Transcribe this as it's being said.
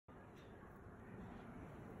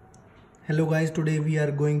Hello guys, today we are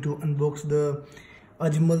going to unbox the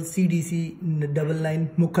Ajmal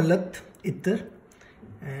CD-99 Mukhallat Ittar,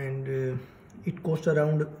 and it costs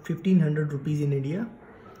around 1500 rupees in India.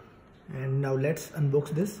 And now let's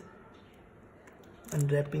unbox this. I'm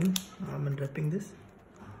unwrapping this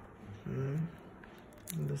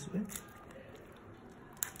this way.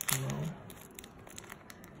 Now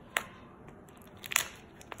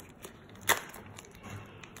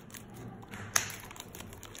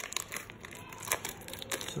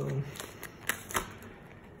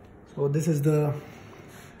so this is the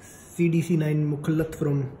CD-99 Mukhallat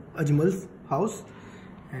from Ajmal's house,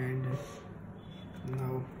 and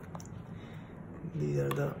now these are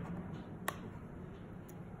the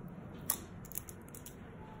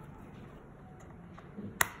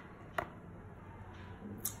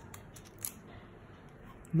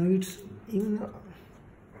now it's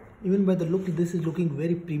even by the look, this is looking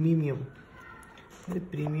very premium.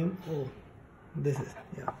 Oh, this is,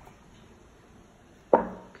 yeah,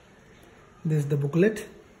 this is the booklet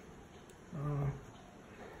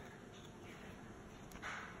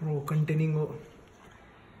containing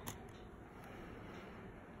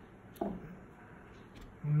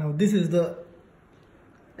now this is the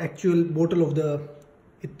actual bottle of the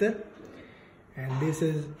Ittar, and this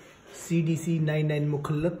is CD-99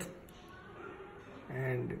 Mukhallat,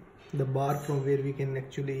 and the bar from where we can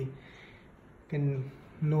actually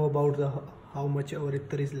know about how much our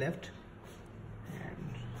Ittar is left.